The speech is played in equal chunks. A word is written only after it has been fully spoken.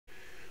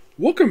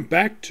Welcome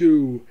back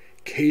to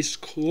Case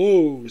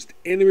Closed,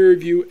 Anime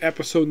Review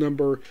episode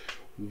number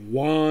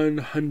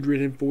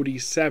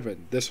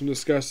 147. This one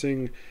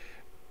discussing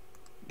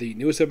the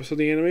newest episode of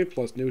the anime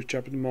plus newest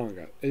chapter of the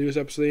manga. The newest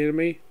episode of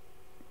the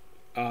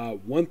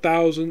anime,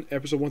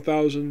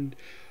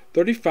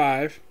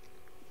 1035,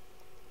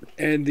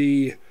 and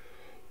the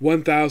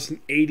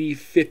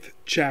 1085th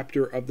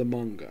chapter of the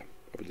manga.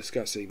 We're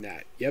discussing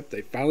that. Yep,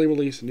 they finally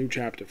released a new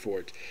chapter for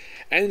it.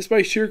 And it's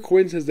by sheer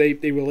coincidence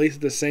they released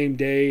it the same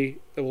day,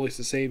 they released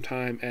the same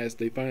time as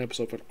the final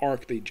episode for an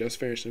arc they just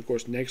finished. And of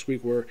course, next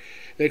week's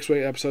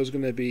episode is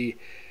going to be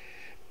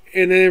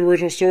in an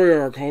original story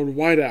arc called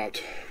Whiteout,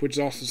 which is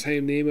also the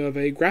same name of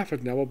a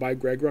graphic novel by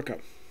Greg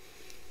Rucka.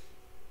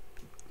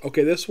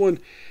 Okay, this one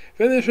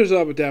finishes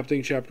up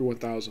adapting chapter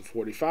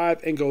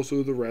 1045 and goes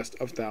through the rest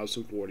of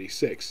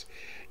 1046.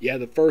 Yeah,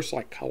 the first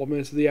couple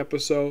minutes of the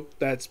episode,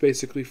 that's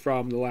basically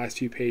from the last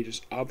few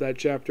pages of that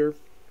chapter.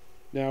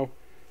 Now,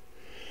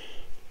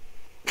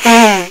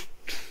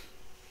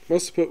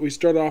 we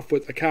start off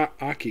with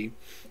Aki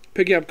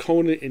picking up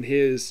Conan in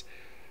his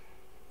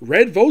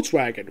red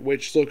Volkswagen,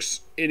 which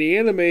looks, in the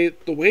anime,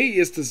 the way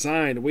it's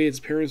designed, the way its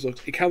appearance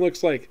looks, it kind of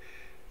looks like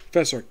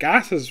Professor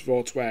Gass's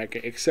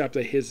Volkswagen, except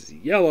that his is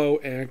yellow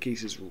and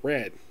Aki's is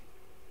red.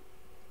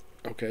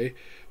 Okay,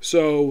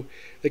 so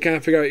they kind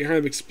of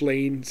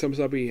explain some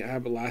stuff we have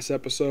in the last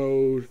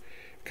episode,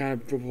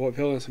 kind of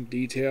fill in some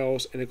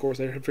details, and of course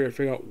they have to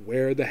figure out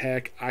where the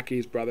heck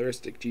Aki's brother is,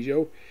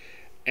 Jijo,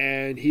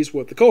 and he's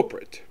with the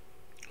culprit.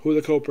 Who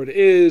the culprit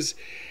is,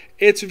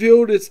 it's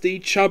revealed it's the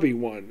chubby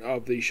one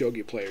of the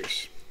Shogi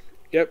players.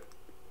 Yep,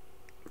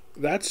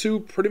 that's who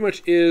pretty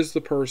much is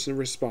the person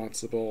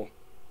responsible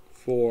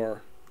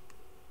for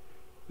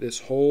this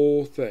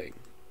whole thing.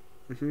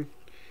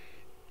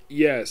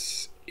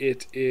 Yes,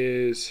 it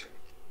is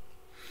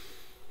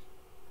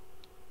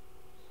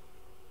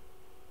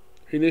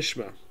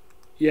Hinishima.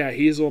 Yeah,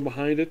 he's the one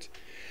behind it.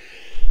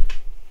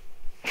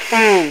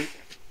 And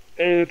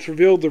it's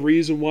revealed the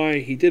reason why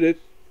he did it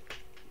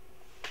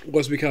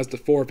was because the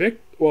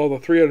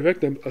three other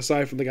victims,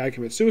 aside from the guy who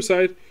committed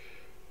suicide,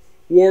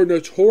 were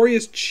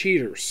notorious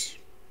cheaters.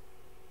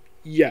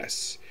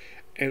 Yes.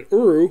 And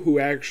Uru, who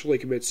actually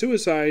committed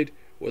suicide,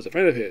 was a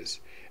friend of his.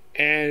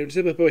 And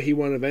simply put, he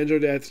wanted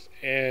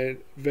to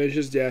avenge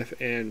his death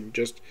and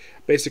just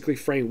basically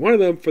frame one of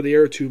them for the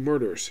other two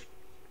murders.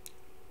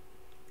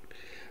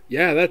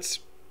 Yeah, that's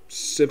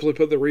simply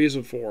put the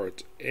reason for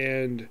it.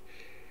 And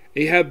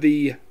he had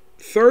the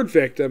third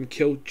victim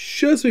killed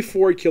just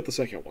before he killed the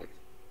second one.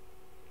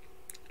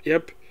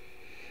 Yep.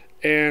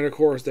 And of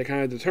course, they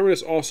kind of determined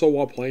this also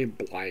while playing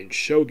blind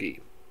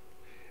Shogi.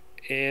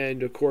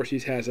 And of course, he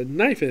has a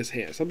knife in his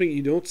hand. Something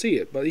you don't see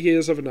it, but he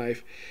does have a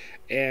knife.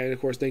 And of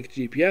course, thanks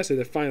to GPS,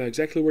 they find out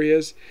exactly where he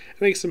is. And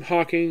thanks to some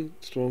hawking,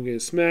 someone getting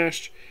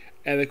smashed.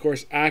 And of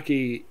course,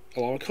 Aki,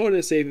 along with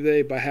Conan, saved the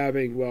day by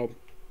having,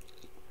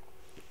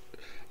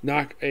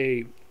 knock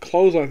a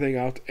clothesline thing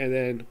out. And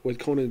then with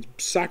Conan's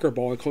soccer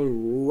ball and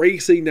Conan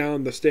racing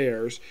down the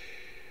stairs,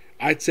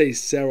 I'd say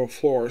several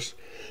floors,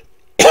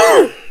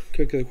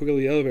 quickly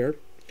the elevator.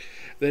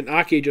 Then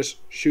Aki just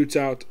shoots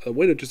out a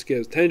window just to get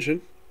his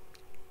attention.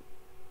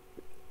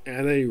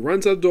 And then he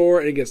runs out the door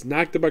and he gets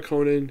knocked out by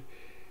Conan.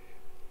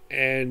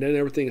 And then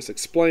everything is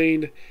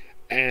explained.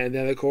 And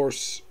then, of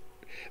course,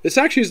 this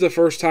actually is the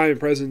first time in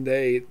present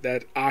day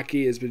that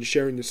Aki has been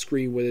sharing the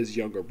screen with his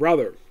younger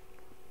brother.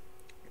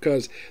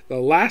 Because the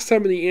last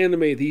time in the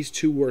anime these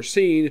two were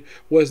seen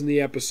was in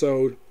the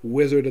episode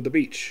Wizard of the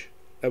Beach.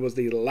 That was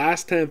the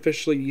last time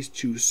officially these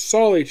two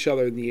saw each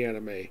other in the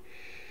anime.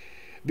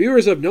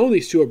 Viewers have known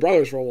these two are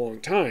brothers for a long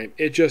time.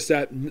 It's just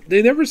that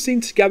they never seen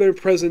together in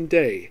present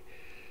day.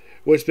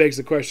 Which begs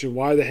the question,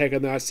 why the heck are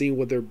they not seen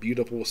with their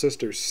beautiful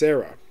sister,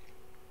 Sarah?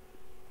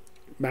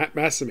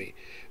 Masami.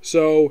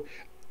 So,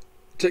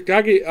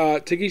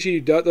 Takeshi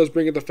does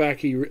bring up the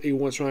fact he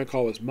wants to try and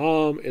call his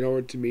mom in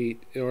order to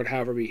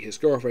have her meet his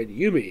girlfriend,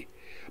 Yumi.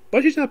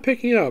 But she's not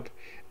picking up.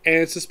 And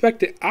it's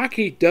suspected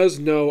Aki does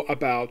know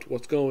about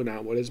what's going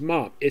on with his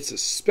mom. It's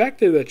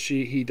suspected that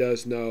he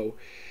does know.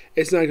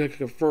 It's not going to be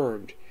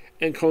confirmed.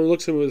 And Conan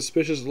looks at him with a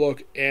suspicious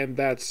look, and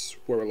that's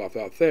where we're left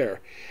out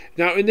there.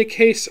 Now, in the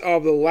case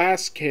of the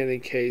last canon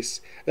case,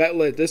 that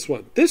led this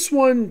one. This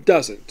one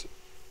doesn't.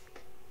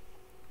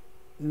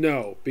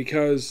 No,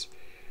 because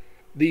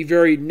the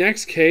very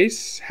next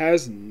case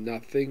has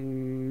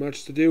nothing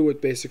much to do with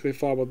basically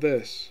follow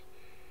this.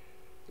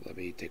 Let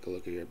me take a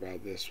look at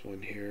about this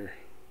one here.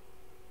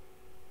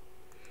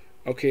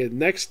 Okay, the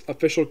next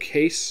official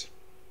case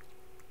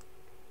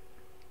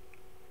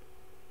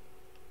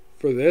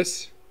for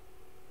this,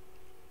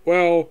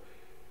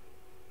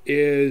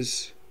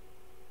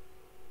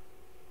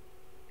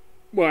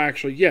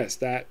 actually, yes,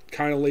 that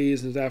kind of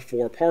leads into that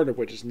four-parter,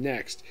 which is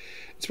next.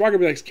 It's probably going to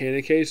be the next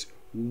canon case.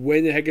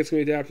 When the heck it's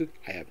going to be adapted,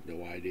 I have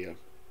no idea.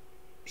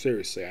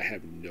 Seriously, I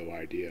have no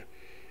idea.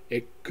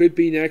 It could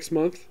be next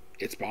month.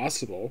 It's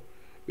possible,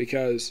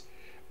 because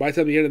by the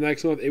time we get to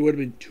next month, it would have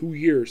been 2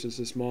 years since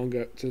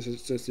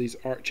since these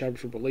art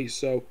chapters were released.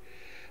 So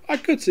I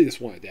could see this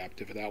one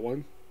adapted for that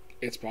one.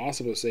 It's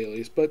possible to say at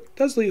least, but it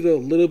does leave a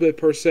little bit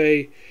per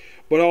se.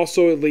 But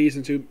also it leads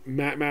into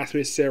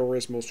Masumi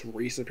Sara's most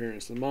recent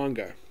appearance in the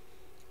manga.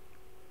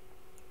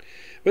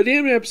 But the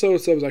anime episode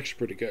itself was actually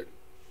pretty good.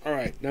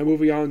 Alright, now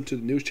moving on to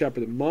the news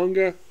chapter of the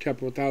manga,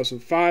 chapter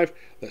 1005,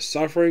 The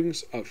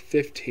Sufferings of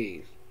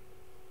 15.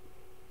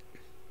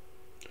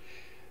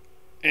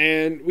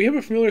 And we have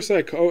a familiar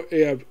sight.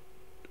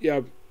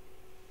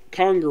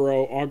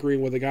 Kongoro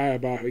arguing with a guy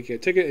about how he can get a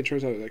ticket. It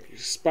turns out it's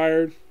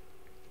expired.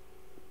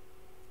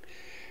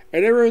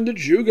 And then we're into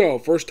Jugo.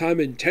 First time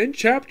in 10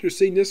 chapters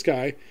seeing this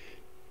guy.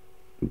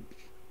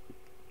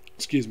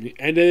 Excuse me.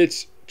 And then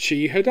it's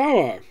Chi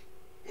Hadawa,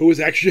 who was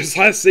actually just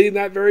last seen in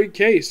that very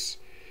case,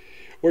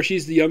 where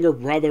she's the younger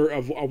brother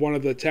of one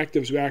of the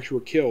detectives who actually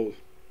were killed.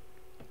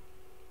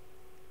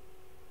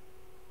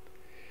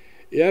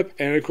 Yep,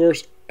 and of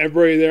course,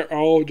 everybody there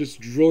all just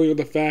drilling on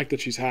the fact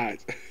that she's hot.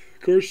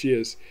 Of course she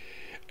is.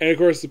 And of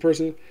course the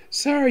person,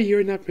 sorry,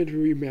 you're not meant to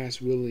remask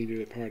willingly to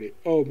the party.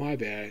 Oh, my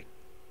bad.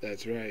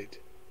 That's right.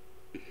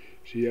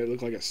 She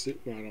looked like a suit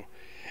model.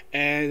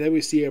 And then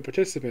we see a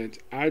participant,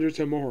 Audra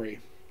Tamori.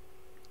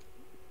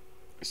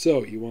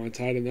 So, you want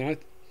to tie the knot?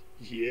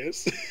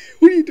 Yes.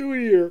 What are you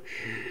doing here?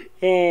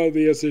 Oh,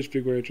 the SH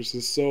Big Waitress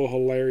is so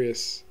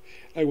hilarious.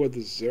 Like what the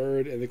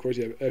Zerd, and of course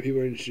you have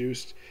people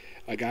introduced.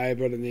 A guy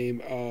by the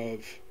name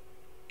of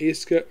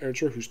Isuka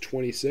Ernster, who's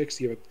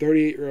 26. You have a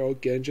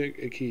 38-year-old Genji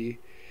Aki.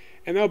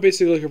 And they'll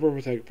basically looking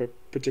for a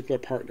particular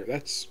partner.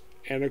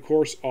 And of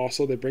course,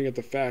 also they bring up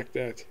the fact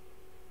that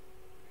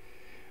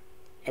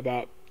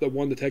about the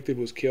one detective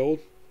was killed.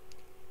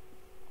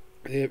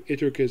 They have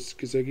Ito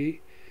Kazuki,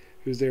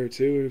 who's there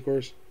too, and of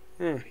course,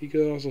 he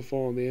could also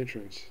fall in the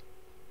entrance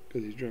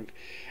because he's drunk.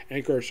 And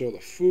of course, show the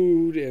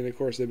food, and of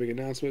course, they make an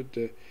announcement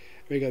to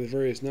make out the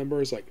various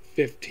numbers like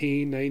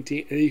 15,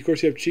 19, and of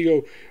course, you have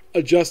Chigo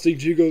adjusting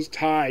Jugo's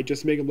tie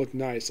just to make him look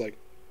nice. Like,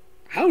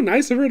 how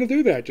nice of her to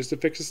do that just to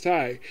fix his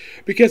tie,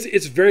 because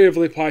it's very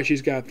heavily implied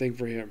she's got a thing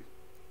for him.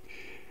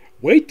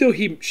 Wait till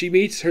she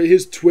meets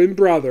his twin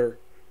brother,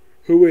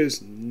 who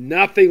is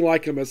nothing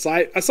like him.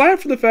 Aside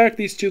from the fact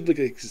these two look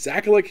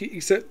exactly like,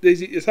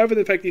 aside from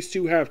the fact these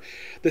two have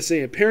the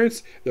same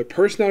appearance, their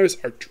personalities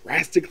are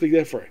drastically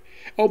different.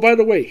 Oh, by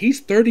the way, he's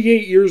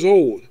 38 years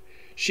old.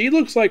 She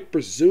looks like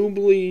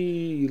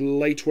presumably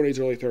late 20s,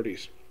 early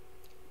 30s.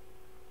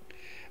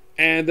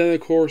 And then, of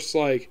course,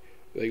 like,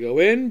 they go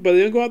in, but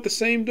they don't go out the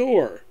same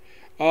door.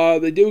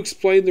 They do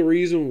explain the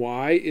reason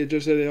why. It's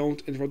just that they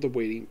don't interrupt the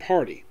waiting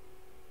party.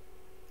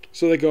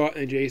 So they go out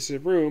in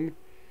Jason's room,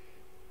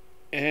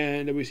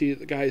 and then we see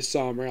the guys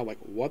saw him around, like,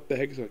 what the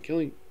heck is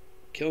going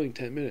killing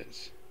 10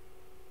 minutes?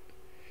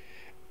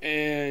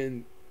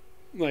 And,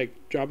 like,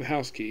 drop a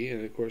house key,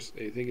 and of course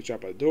they think it's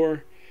dropped by the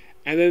door.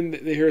 And then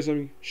they hear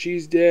something,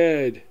 she's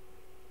dead.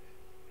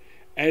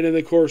 And then,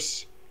 of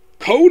course,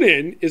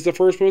 Conan is the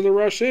first one to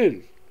rush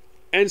in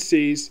and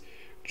sees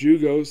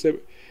Jugo.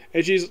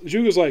 And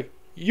Jugo's like,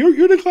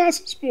 you're the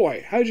classist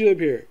boy. How'd you live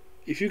here?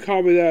 If you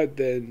call me that,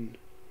 then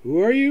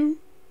who are you?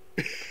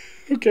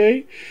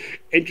 Okay.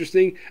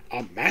 Interesting.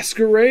 A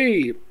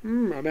masquerade. A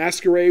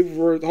masquerade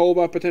for the whole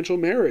about potential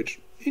marriage.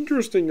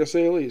 Interesting, to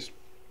say the least.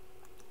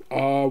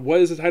 What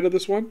is the title of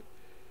this one?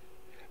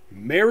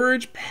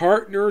 Marriage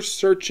Partner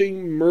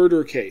Searching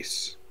Murder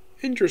Case.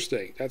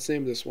 Interesting. That's the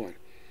name of this one.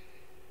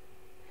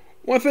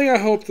 One thing I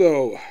hope,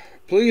 though,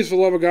 please, for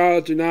the love of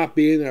God, do not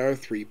be another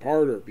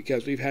three-parter,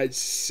 because we've had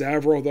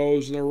several of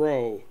those in a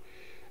row.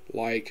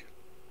 Like,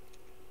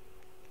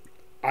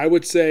 I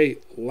would say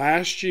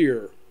last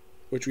year,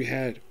 which we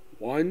had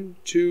 1,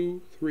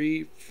 2,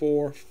 3,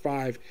 4,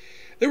 5.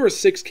 There were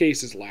 6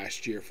 cases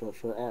last year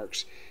for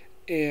arcs.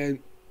 And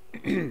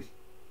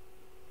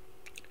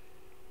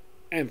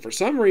and for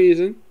some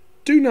reason,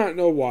 do not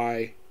know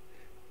why,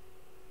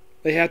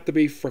 they have to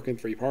be frickin'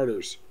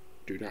 three-parters.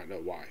 Do not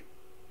know why.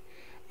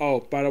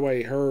 Oh, by the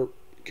way,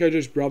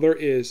 Kenji's brother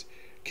is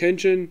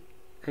Kenshin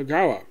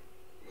Hagawa,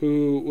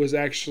 who was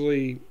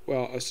actually,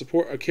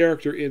 a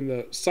character in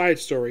the side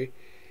story.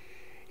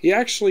 He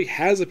actually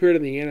has appeared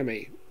in the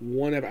anime.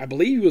 I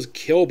believe he was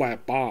killed by a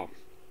bomb.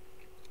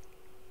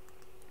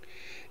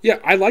 Yeah,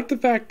 I like the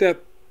fact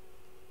that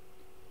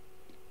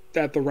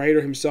the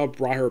writer himself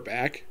brought her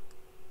back,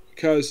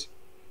 because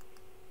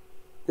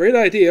great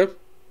idea.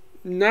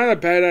 Not a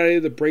bad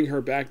idea to bring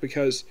her back,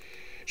 because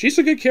she's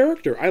a good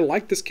character. I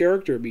like this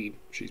character. I mean,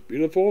 she's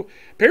beautiful.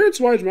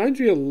 Appearance-wise, reminds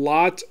me a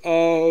lot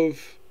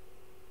of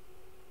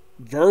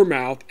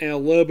Vermouth and a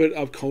little bit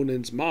of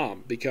Conan's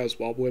mom, because,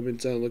 well, women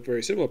don't look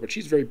very similar, but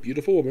she's a very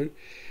beautiful woman.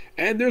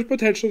 And there's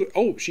potential.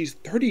 Oh, she's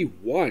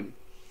 31.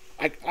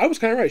 I was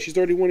kind of right. She's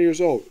 31 years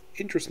old.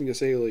 Interesting, to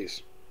say the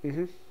least.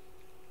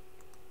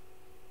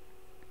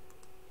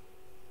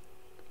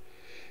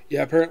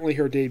 Yeah, apparently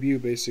her debut,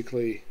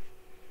 basically,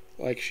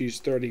 like, she's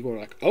 31.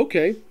 Like,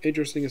 okay,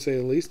 interesting, to say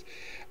the least.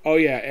 Oh,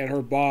 yeah, and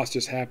her boss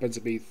just happens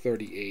to be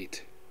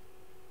 38.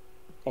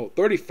 Oh,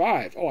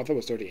 35. Oh, I thought it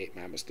was 38.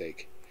 My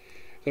mistake.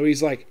 So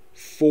he's like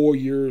 4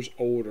 years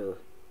older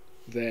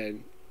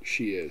than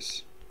she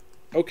is.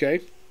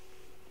 Okay.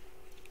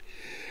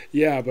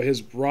 Yeah, but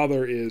his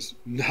brother is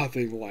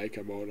nothing like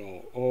him at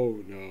all.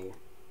 Oh no.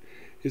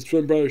 His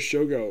twin brother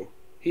Shogo,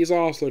 he's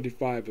also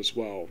 35 as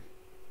well.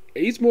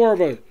 He's more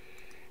of a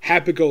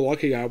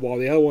happy-go-lucky guy, while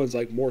the other one's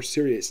like more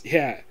serious.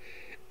 Yeah,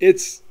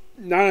 it's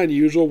not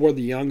unusual where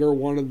the younger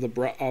one of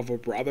a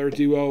brother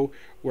duo,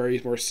 where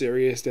he's more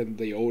serious than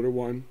the older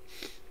one.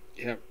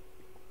 Yeah,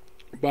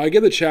 but I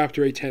give the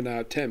chapter a 10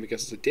 out of 10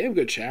 because it's a damn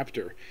good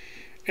chapter,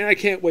 and I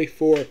can't wait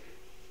for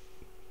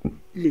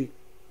the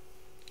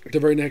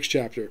very next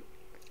chapter.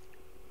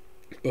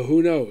 But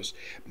who knows?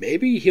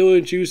 Maybe he'll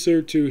introduce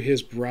her to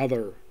his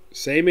brother.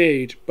 Same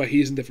age, but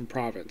he's in a different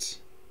province.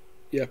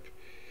 Yep.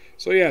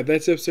 So yeah,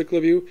 that's a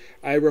particular review.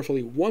 I have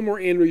roughly one more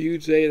anime review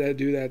today that I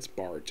do. That's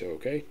Baruto,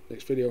 okay?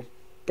 Next video.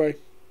 Bye.